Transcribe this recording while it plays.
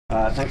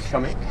Thanks for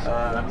coming.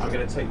 I'm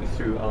going to take you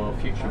through our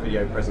future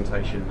video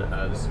presentation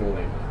this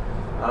morning.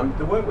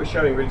 The work we're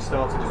showing really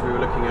started as we were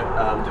looking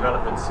at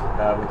developments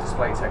with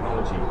display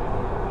technology.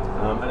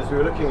 And as we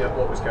were looking at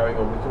what was going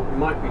on, we thought we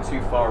might be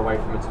too far away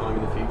from a time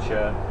in the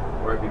future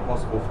where it would be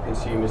possible for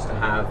consumers to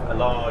have a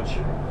large,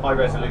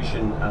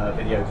 high-resolution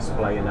video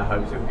display in their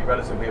homes. It would be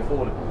relatively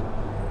affordable.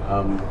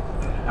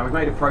 And we've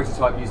made a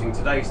prototype using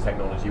today's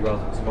technology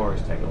rather than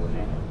tomorrow's technology.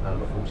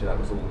 Unfortunately, that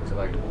was all that was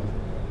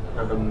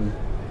available.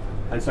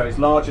 And so it's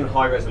large and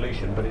high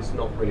resolution, but it's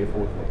not really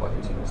affordable by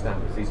consumer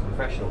standards. These are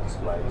professional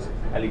displays,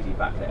 LED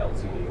backlit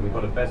LCD, and we've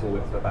got a bezel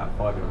width of about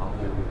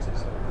 5.5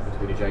 millimeters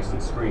between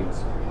adjacent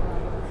screens.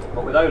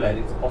 But with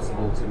OLED, it's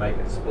possible to make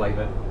a display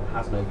that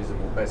has no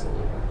visible bezel.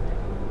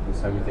 And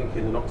so we think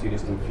in the not too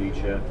distant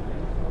future,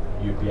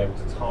 you'd be able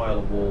to tile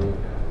a wall,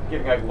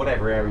 giving over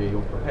whatever area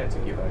you're prepared to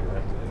give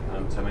over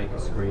to make a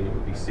screen. It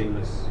would be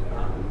seamless,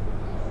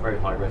 very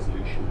high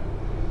resolution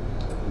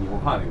in your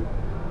home.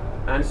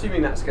 And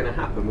assuming that's going to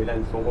happen, we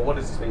then thought, well, what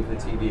does this mean for the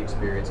TV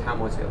experience? How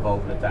might it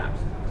evolve and adapt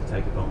to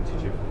take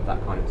advantage of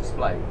that kind of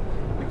display?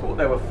 We thought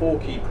there were 4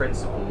 key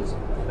principles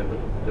that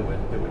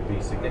would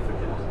be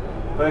significant.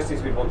 First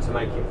is we'd want to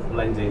make it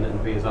blend in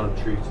and be as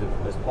unobtrusive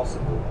as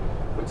possible.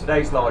 With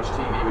today's large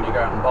TV, when you go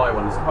out and buy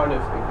one, there's a kind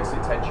of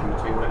implicit tension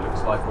between what it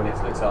looks like when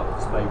it's lit up,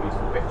 display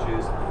beautiful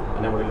pictures,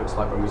 and then what it looks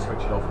like when we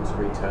switch it off and the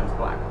screen turns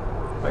black.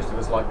 Most of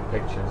us like the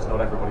pictures, not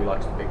everybody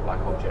likes the big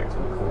black object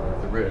in the corner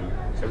of the room.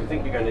 So we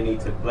think you're going to need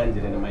to blend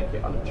it in and make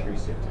it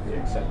unobtrusive to be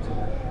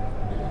acceptable.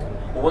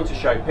 We'll want to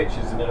show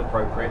pictures in an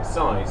appropriate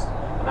size,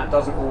 and that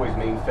doesn't always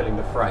mean filling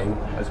the frame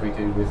as we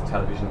do with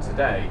television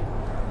today.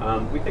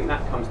 We think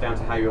that comes down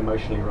to how you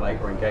emotionally relate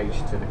or engage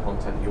to the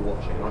content that you're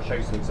watching, and I'll show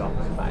you some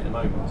examples of that in a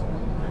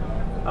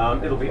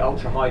moment. It'll be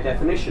ultra high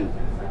definition.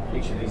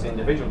 Each of these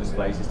individual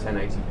displays is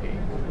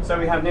 1080p. So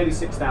we have nearly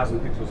 6,000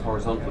 pixels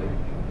horizontally,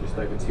 just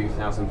over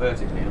 2,000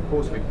 vertically, and of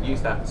course we can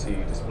use that to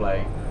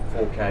display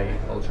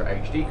 4K Ultra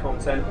HD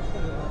content.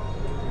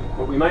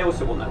 But we may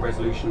also want that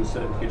resolution so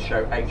that we could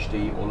show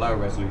HD or lower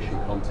resolution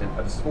content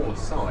at a smaller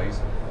size,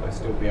 but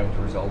still be able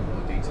to resolve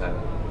all the detail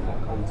in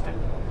that content.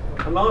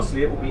 And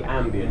lastly, it will be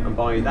ambient, and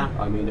by that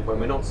I mean that when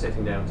we're not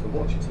sitting down to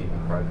watch a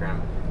TV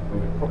programme, we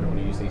would probably want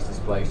to use these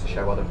displays to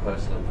show other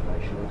personal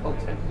information and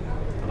content.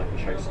 And I can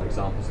show you some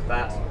examples of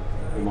that.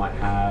 We might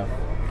have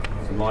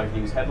some live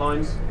news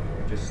headlines,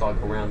 just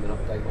cycle around and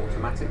update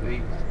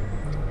automatically.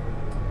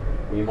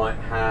 We might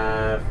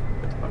have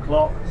a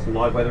clock, some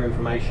live weather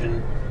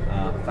information,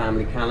 a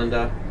family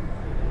calendar.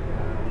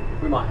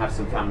 We might have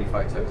some family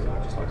photos that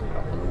I just like to put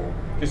up on the wall.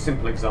 Just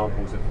simple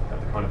examples of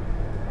the kind of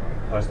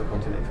personal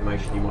content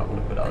information you might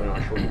want to put up, and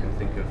I'm sure you can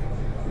think of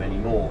many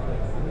more.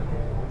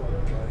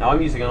 Now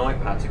I'm using an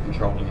iPad to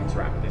control and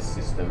interact with this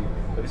system,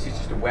 but this is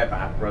just a web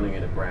app running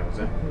in a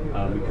browser.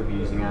 We could be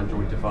using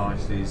Android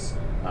devices,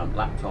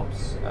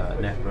 laptops,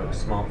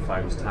 netbooks,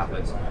 smartphones,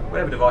 tablets,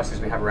 whatever devices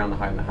we have around the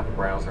home that have a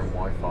browser and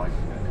Wi-Fi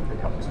can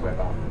pick up this web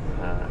app,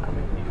 and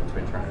we can use it to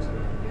interact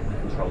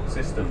and control the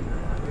system.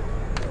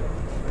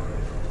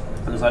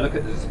 And as I look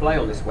at the display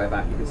on this web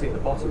app, you can see at the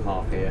bottom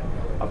half here,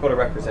 I've got a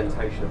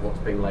representation of what's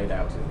being laid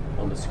out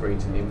on the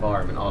screens in the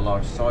environment. Our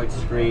large side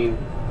screen,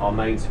 our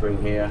main screen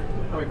here,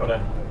 and we've got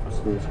a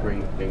small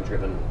screen being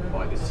driven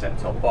by this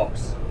set-top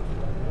box.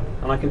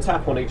 And I can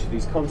tap on each of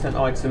these content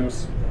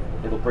items.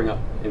 It'll bring up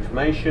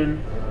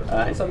information.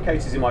 In some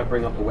cases it might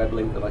bring up a web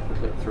link that I can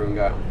click through and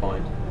go out and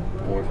find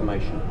more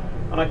information.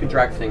 And I can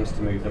drag things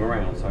to move them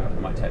around. So I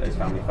might take those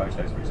family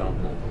photos, for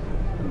example,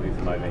 and move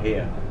them over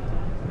here.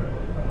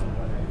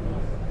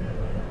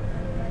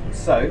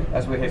 So,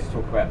 as we're here to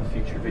talk about the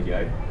future of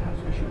video, perhaps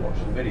we should watch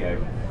the video.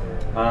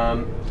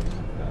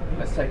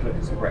 Let's take a look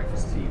at some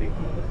breakfast TV.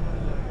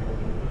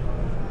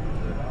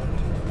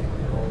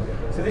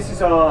 So this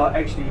is our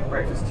HD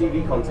breakfast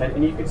TV content,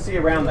 and you can see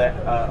around there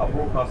our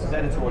broadcast has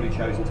editorially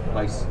chosen to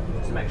place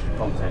some extra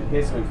content.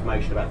 Here's some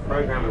information about the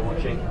programme we're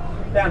watching.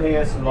 Down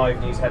here, some live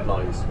news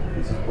headlines.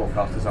 This is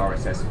broadcaster's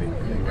RSS feed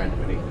being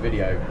rendered beneath the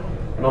video.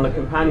 And on the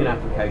companion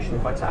application,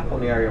 if I tap on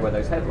the area where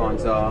those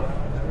headlines are,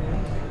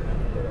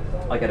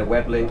 I get a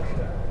web link.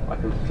 I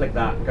can click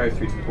that, go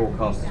through to the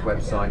broadcaster's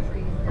website,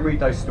 and read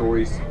those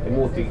stories in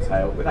more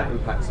detail without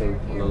impacting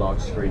on the large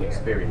screen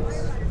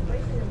experience.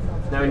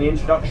 Now in the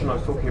introduction I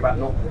was talking about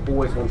not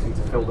always wanting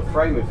to fill the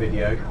frame with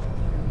video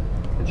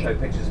and show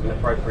pictures of an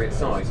appropriate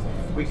size.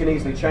 We can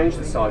easily change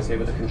the size here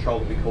with a control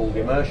that we call the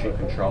immersion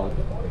control.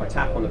 If I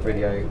tap on the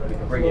video, we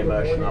can bring the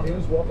immersion up.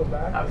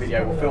 That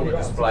video will fill the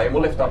display, and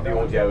we'll lift up the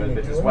audio a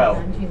bit as well.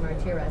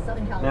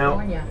 Now,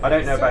 I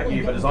don't know about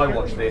you, but as I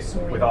watch this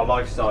with our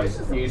life-size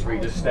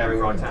newsreaders staring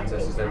right at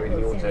us as they're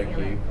reading the audio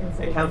cue,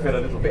 it can feel a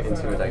little bit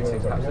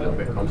intimidating, perhaps a little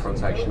bit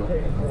confrontational.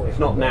 If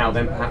not now,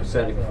 then perhaps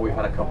certainly before we've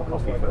had a cup of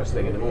coffee first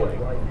thing in the morning.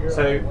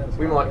 So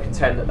we might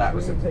contend that that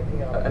was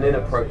an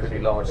inappropriately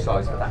large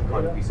size for that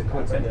kind of piece of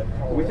content.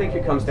 But we think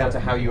it comes down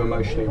to how you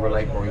emotionally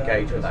relate or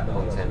engage with that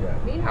content,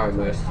 how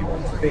immersed you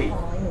want to be.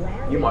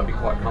 you might be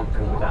quite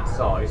comfortable with that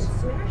size.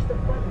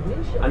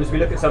 And as we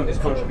look at some of its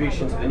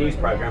contribution to the news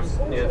programmes,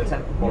 the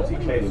technical quality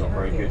clearly not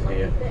very good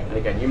here. And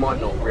again, you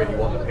might not really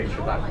want the picture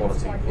of that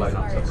quality blown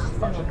up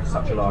to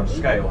such a large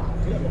scale.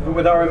 But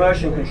with our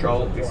immersion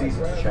control, it's easy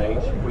to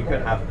change. We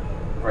could have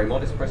a very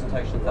modest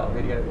presentation of that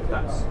video if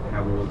that's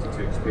how we wanted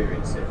to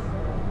experience it.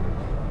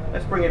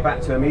 Let's bring it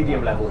back to a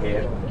medium level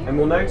here, and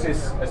we'll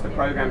notice as the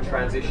programme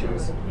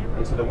transitions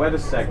into the weather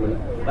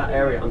segment, that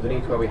area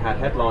underneath where we had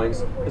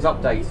headlines is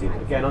updated,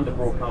 again under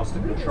broadcaster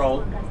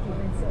control,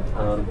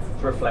 to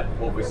reflect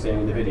what we're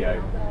seeing in the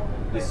video.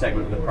 This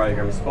segment of the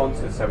programme is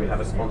sponsored, so we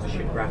have a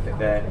sponsorship graphic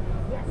there.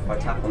 If I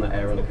tap on that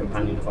area on the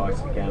companion device,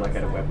 again I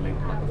get a web link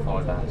and I can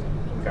find that,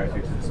 go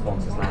through to the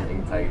sponsors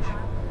landing page,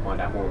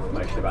 find out more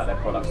information about their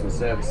products and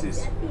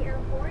services.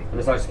 And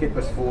as I skip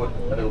us forward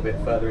a little bit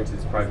further into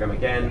this programme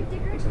again,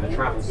 into the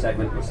travel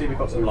segment, you'll see we've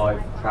got some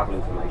live travel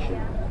information.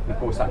 And of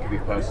course that can be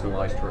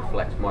personalised to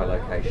reflect my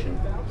location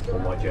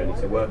on my journey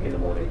to work in the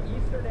morning.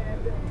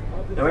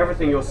 Now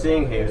everything you're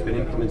seeing here has been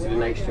implemented in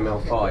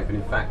HTML5, and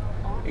in fact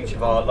each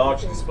of our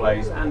large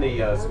displays and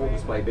the small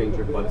display being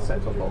driven by the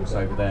set-top box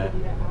over there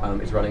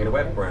is running in a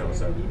web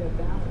browser.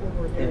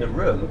 In the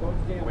room,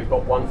 we've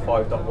got one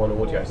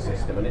 5.1 audio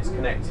system, and it's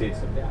connected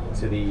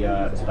to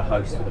the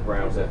host for the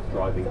browser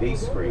driving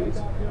these screens.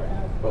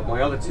 But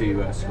my other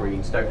two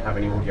screens don't have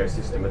any audio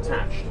system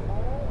attached.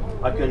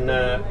 I can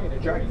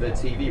drag the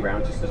TV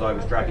around just as I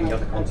was dragging the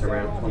other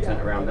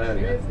content around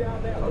earlier.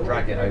 I'll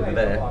drag it over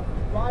there.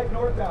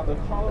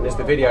 And as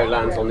the video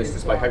lands on this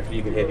display, hopefully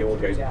you can hear the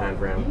audio's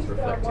panned round to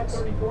reflect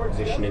its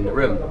position in the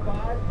room.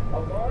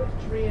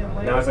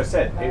 Now, as I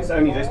said, it's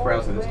only this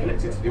browser that's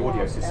connected to the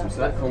audio system, so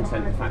that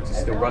content in fact is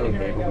still running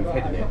here, but we've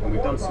hidden it. And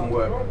we've done some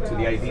work to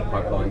the AV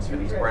pipelines for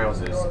these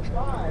browsers,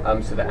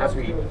 so that as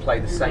we play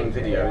the same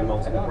video in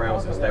multiple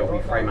browsers, they will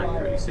be frame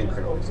accurately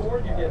synchronized.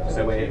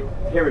 So we're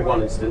hearing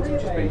one instance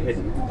which has been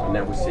hidden, and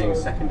now we're seeing a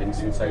second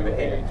instance over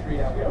here.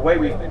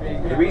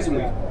 The reason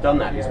we've done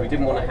that is we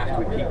didn't want to have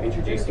to keep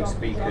introducing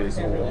speakers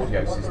or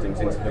audio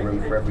systems into the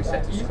room for every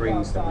set of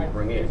screens that we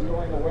bring in.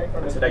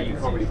 And today you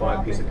can't really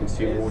buy a piece of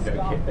consumer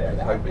audio kit that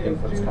can cope with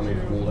inputs coming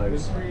from all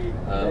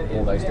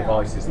those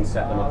devices and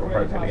set them up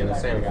appropriately in the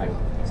sound field.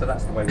 So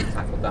that's the way we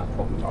tackled that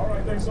problem.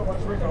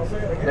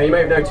 Now you may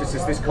have noticed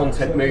as this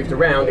content moved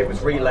around, it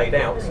was relayed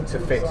out to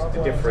fit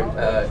the different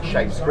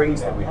shaped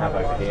screens that we have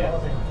over here.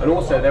 And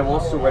also there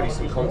was already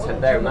some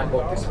content there, and that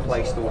got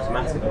displaced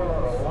automatically.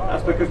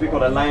 That's because we've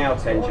got a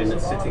layout engine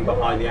that's sitting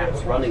behind the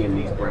apps running in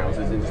these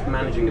browsers and just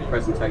managing the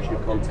presentation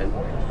of content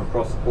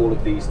across all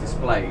of these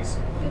displays.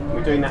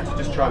 We're doing that to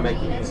just try and make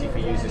it easy for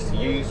users to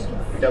use.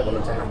 We don't want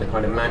them to have to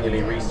kind of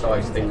manually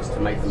resize things to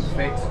make them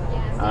fit.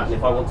 And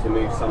if I want to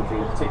move something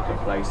in a particular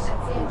place,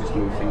 we'll just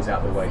move things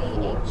out of the way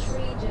for us.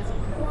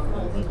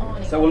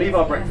 So we'll leave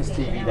our breakfast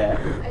TV there.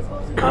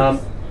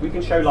 We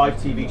can show live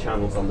TV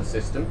channels on the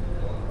system,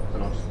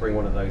 and I'll just bring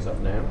one of those up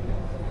now.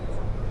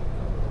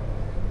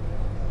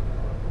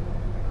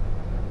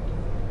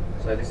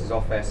 So this is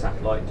off-air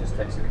satellite, just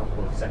takes a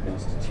couple of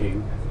seconds to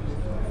tune.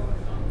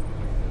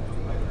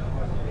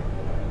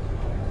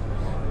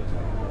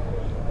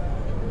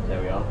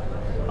 There we are.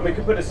 And we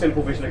could put a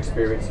simple visual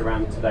experience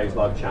around today's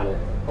live channel.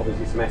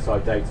 Obviously some SI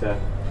data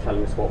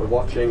telling us what we're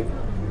watching.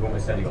 We've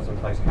almost certainly got some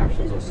closed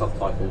captions or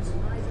subtitles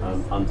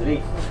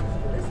underneath.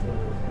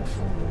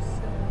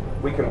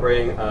 We can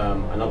bring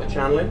another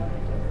channel in.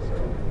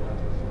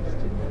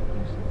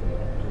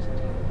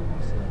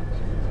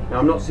 Now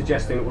I'm not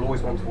suggesting that we'll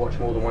always want to watch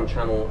more than one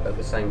channel at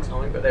the same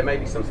time, but there may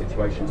be some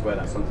situations where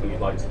that's something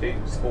you'd like to do.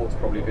 Sport's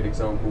probably a good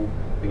example,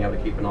 being able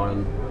to keep an eye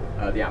on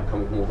the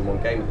outcome of more than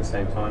one game at the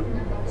same time.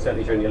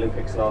 Certainly during the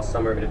Olympics last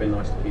summer, it would have been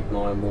nice to keep an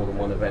eye on more than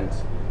one event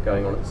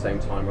going on at the same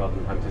time rather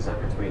than having to zap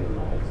between them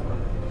the whole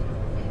time.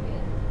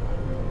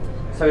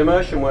 So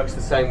immersion works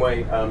the same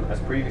way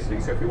as previously,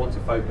 so if we want to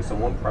focus on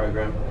one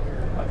program,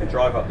 I can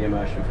drive up the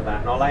immersion for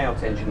that, and our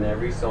layout engine there,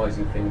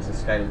 resizing things and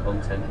scaling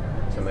content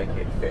to make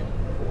it fit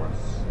for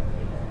us.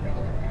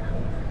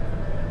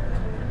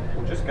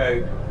 We'll just go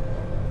to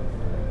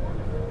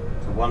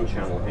one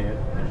channel here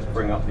and just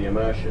bring up the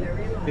immersion.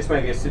 This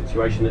may be a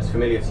situation that's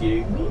familiar to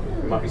you.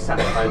 You might be sat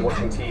at home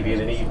watching TV in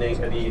the evening,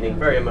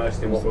 very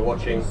immersed in what we're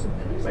watching,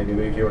 maybe a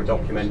movie or a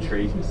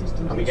documentary,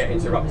 and we get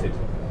interrupted.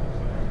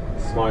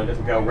 This is my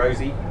little girl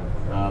Rosie,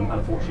 and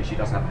unfortunately she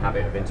does have a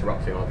habit of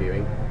interrupting our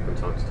viewing from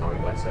time to time,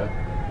 bless her.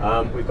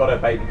 We've got her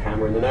baby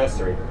camera in the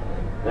nursery.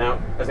 Now,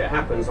 as it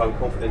happens, I'm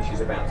confident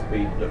she's about to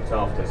be looked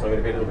after, so I'm going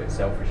to be a little bit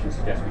selfish and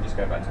suggest we just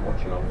go back to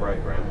watching our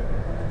programme.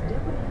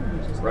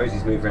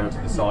 Rosie's moved round to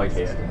the side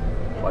here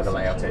by the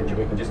layout engine.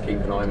 We can just keep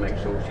an eye and make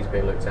sure she's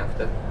being looked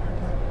after,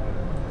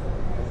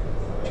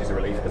 which is a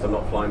relief because I'm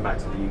not flying back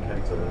to the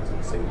UK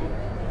to see you.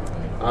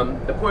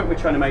 The point we're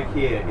trying to make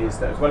here is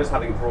that as well as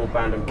having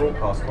broadband and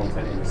broadcast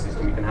content in the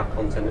system, we can have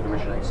content that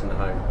originates in the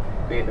home,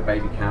 be it the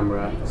baby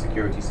camera, the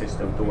security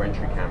system, door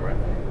entry camera.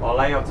 Our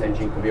layout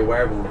engine can be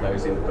aware of all of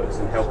those inputs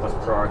and help us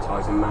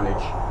prioritise and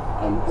manage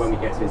when we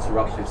get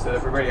interrupted, so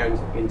that we're really only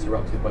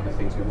interrupted by the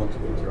things we want to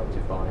be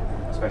interrupted by,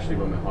 especially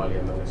when we're highly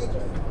immersed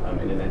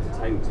in an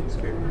entertainment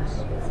experience.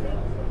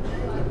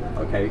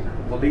 Okay,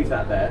 we'll leave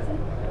that there.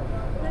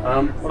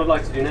 What I'd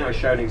like to do now is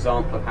show an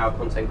example of how a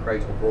content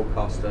creator or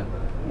broadcaster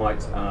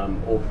might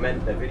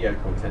augment their video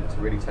content to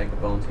really take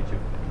advantage of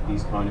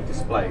these kind of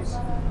displays.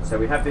 So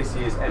we have this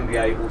year's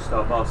NBA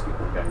All-Star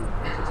Basketball game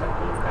to take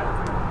a look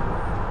at.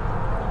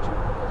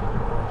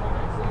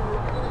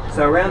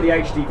 So around the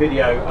HD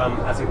video,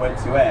 as it went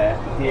to air,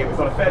 here we've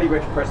got a fairly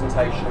rich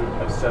presentation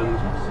of some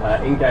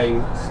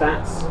in-game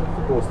stats.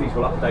 Of course, these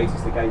will update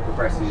as the game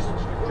progresses,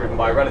 driven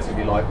by a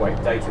relatively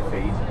lightweight data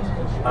feed.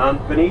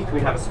 Beneath,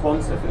 we have a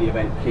sponsor for the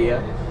event,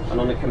 Kia, and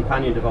on the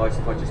companion device,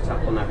 if I just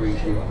tap on that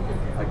region,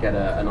 I get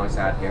a nice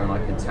ad here, and I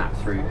can tap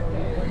through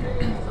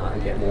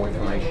and get more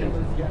information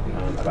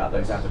about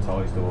those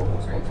advertised or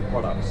sponsored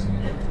products.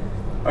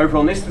 Over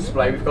on this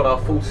display, we've got our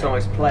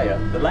full-size player.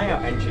 The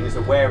layout engine is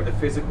aware of the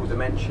physical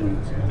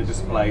dimensions of the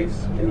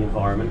displays in the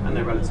environment and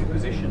their relative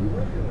position,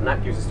 and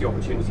that gives us the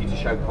opportunity to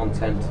show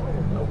content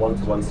at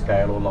one-to-one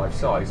scale or life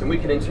size. And we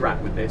can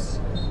interact with this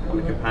on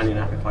the companion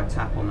app. If I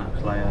tap on that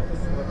player,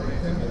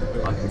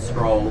 I can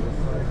scroll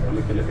and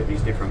we can look at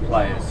these different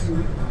players.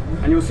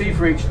 And you'll see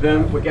for each of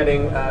them, we're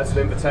getting some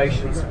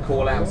invitations, some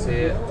call-outs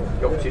here,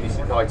 the opportunity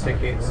to buy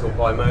tickets or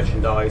buy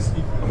merchandise.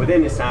 And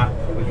within this app,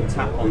 we can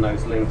tap on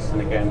those links,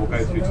 and again, we'll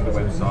go through to the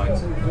website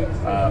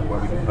where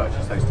we can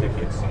purchase those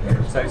tickets.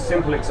 So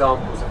simple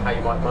examples of how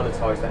you might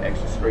monetize that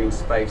extra screen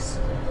space,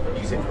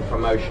 use it for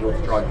promotion or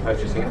to drive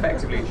purchasing,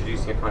 effectively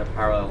introducing a kind of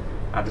parallel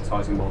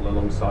advertising model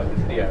alongside the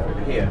video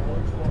over here.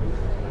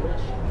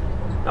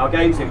 Now, our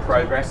game's in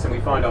progress and we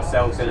find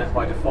ourselves in it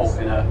by default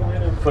in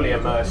a fully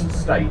immersed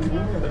state,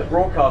 but the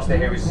broadcaster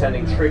here is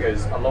sending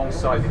triggers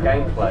alongside the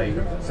gameplay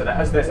so that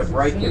as there's a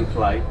break in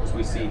play, as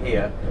we see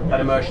here, that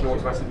immersion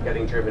automatically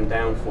getting driven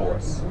down for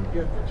us.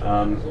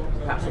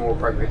 Perhaps a more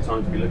appropriate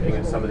time to be looking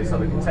at some of this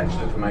other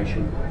contextual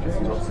information, because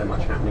there's not so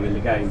much happening in the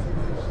game.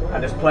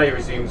 And as play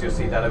resumes, you'll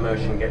see that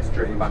immersion gets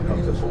driven back up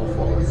to full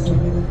for us.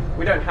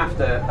 We don't have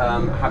to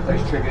have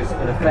those triggers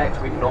in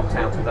effect. We can opt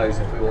out of those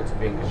if we want to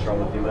be in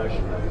control of the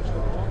immersion level.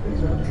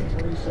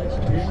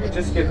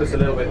 Just skip us a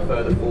little bit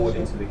further forward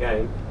into the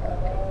game.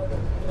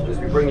 As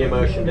we bring the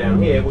immersion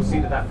down here, we'll see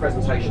that that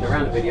presentation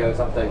around the video is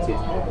updated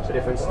to a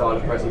different style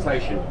of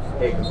presentation.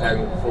 Here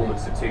comparing the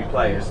performance of two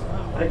players.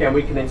 And again,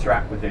 we can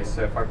interact with this.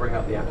 So if I bring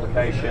up the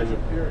application,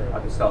 I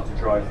can start to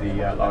drive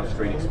the large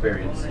screen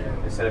experience.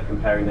 Instead of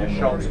comparing their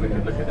shots, we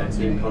could look at their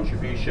team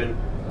contribution,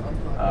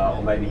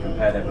 or maybe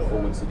compare their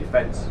performance in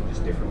defence,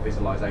 just different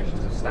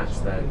visualisations of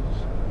stats there.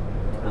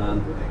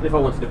 And if I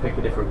wanted to pick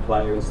a different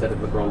player, instead of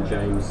LeBron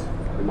James,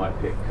 we might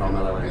pick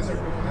Carmelo Anthony.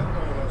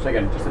 So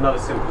again, just another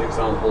simple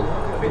example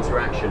of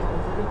interaction.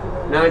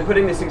 Now, in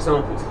putting this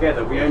example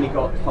together, we only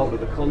got hold of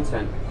the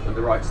content and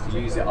the rights to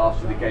use it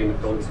after the game had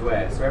gone to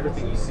air. So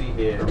everything you see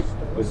here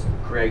was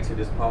created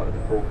as part of the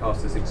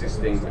broadcaster's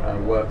existing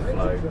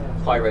workflow.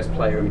 High-res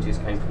player images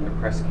came from the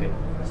press kit,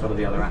 some of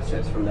the other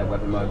assets from their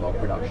web and mobile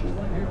production.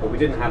 But we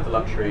didn't have the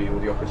luxury or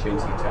the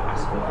opportunity to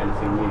ask for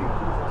anything new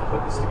to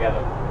put this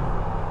together.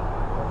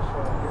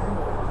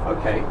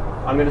 Okay,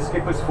 I'm going to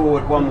skip us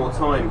forward one more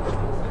time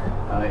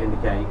in the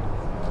game.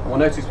 And we'll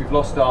notice we've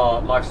lost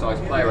our life-size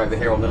player over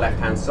here on the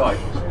left-hand side.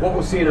 What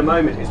we'll see in a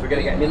moment is we're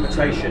going to get an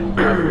invitation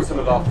from some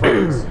of our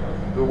friends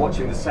who are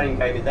watching the same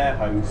game in their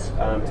homes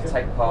to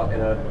take part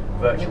in a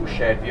virtual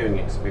shared viewing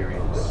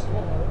experience.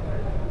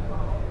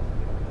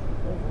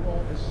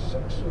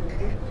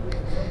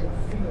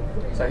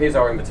 So here's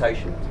our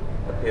invitation,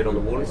 appeared on the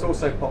wall. It's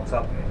also popped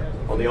up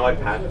on the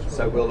iPad,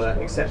 so we'll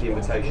accept the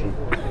invitation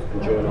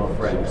and join our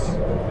friends.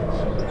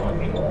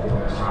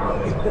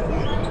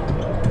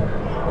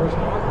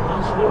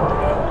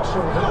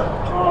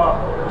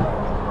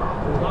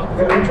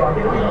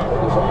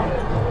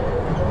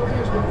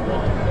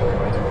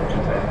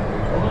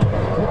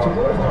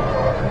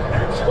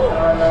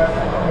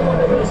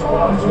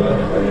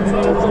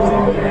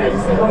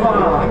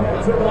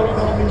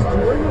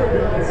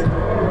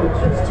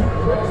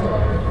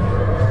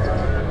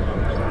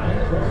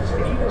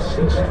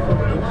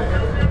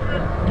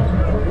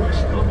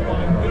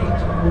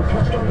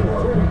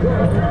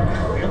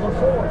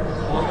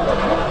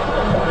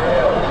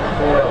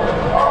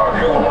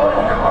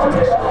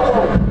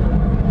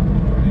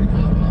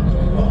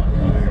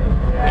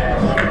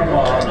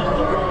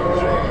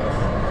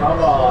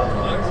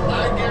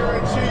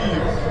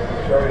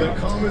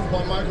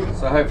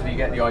 So hopefully you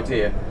get the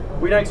idea.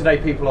 We know today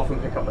people often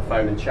pick up the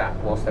phone and chat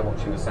whilst they're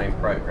watching the same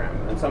programme,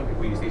 and some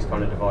people use these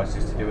kind of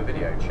devices to do a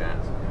video chat.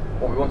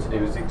 What we want to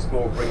do is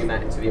explore bringing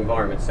that into the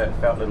environment so it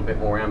felt a little bit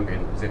more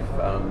ambient, as if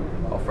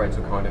our friends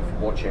were kind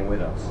of watching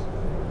with us.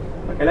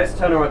 Okay, let's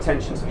turn our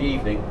attention to the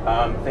evening.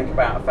 Think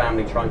about a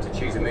family trying to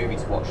choose a movie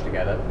to watch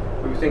together.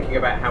 We were thinking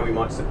about how we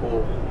might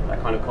support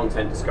that kind of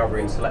content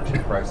discovery and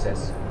selection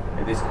process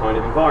in this kind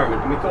of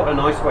environment, and we thought a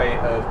nice way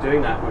of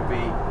doing that would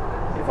be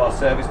if our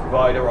service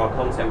provider or our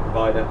content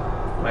provider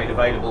made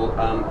available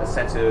a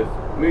set of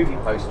movie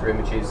poster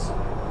images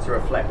to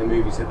reflect the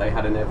movies that they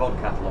had in their VOD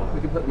catalogue.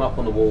 We can put them up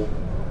on the wall,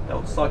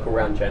 they'll cycle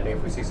around gently.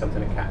 If we see something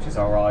that catches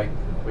our eye,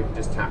 we can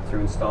just tap through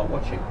and start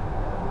watching.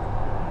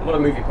 A lot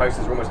of movie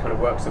posters are almost kind of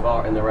works of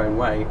art in their own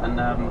way, and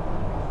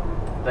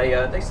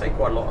they say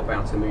quite a lot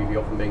about a movie,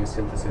 often being a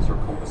synthesis or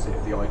a composite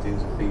of the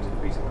ideas and themes that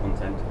the piece of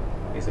content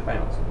is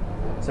about.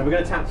 So we're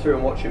going to tap through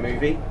and watch a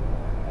movie,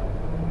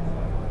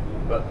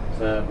 but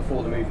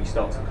before the movie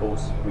starts, of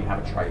course, we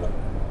have a trailer.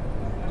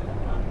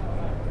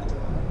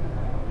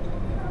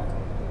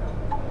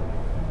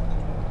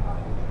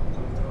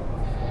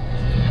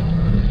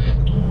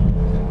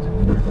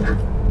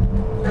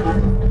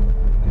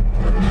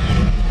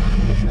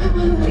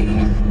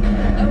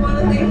 I want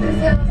to leave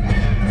this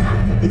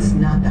house. It's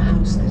not the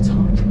house that's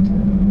haunted.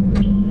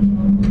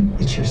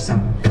 It's your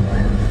son.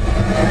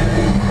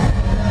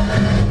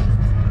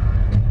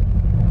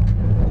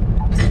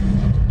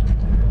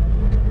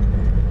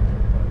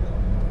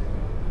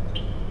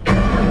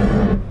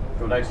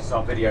 You'll notice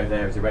our video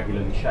there is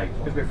irregularly shaped.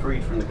 Because we're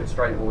freed from the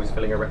constraint of always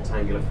filling a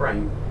rectangular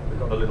frame, we've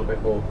got a little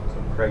bit more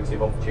sort of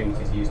creative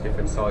opportunity to use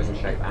different size and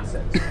shape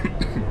assets.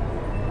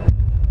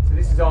 So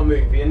this is our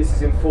movie, and this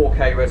is in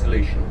 4K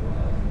resolution.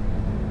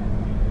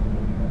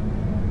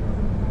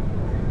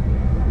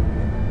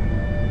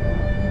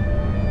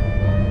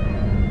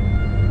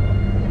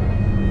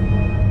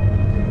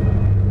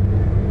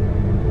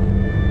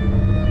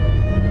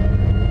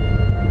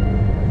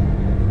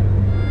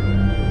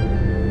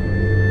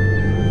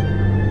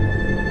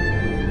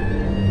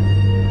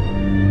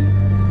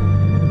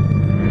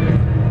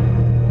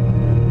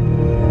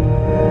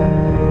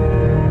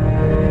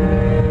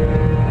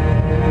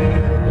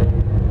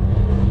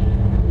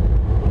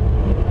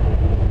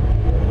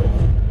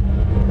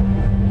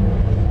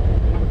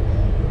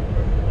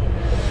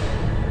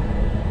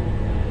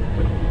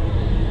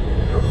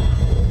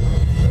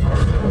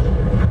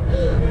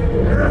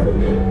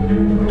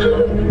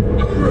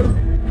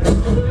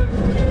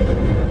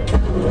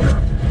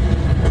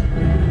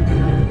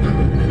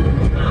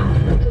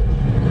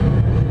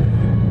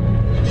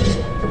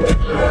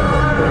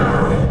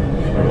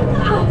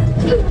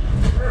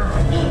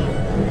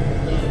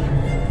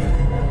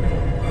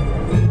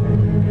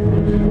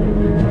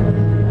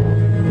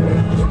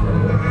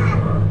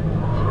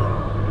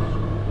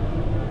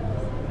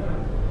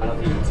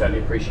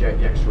 Certainly appreciate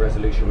the extra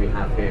resolution we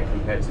have here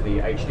compared to the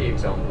HD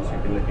examples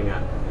we've been looking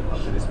at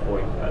up to this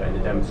point in the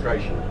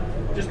demonstration.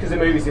 Just because the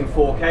movie's in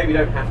 4K, we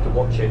don't have to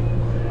watch it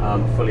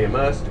fully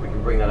immersed. We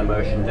can bring that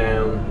immersion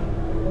down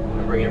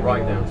and bring it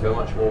right down to a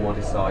much more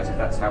modest size if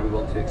that's how we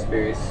want to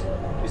experience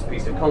this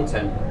piece of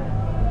content.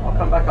 I'll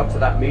come back up to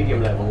that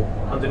medium level.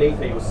 Underneath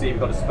here you'll see we've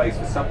got a space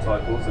for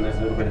subtitles, and there's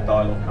a little bit of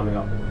dialogue coming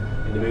up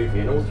in the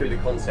movie. And all through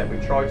the concept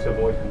we've tried to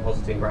avoid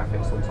compositing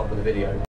graphics on top of the video.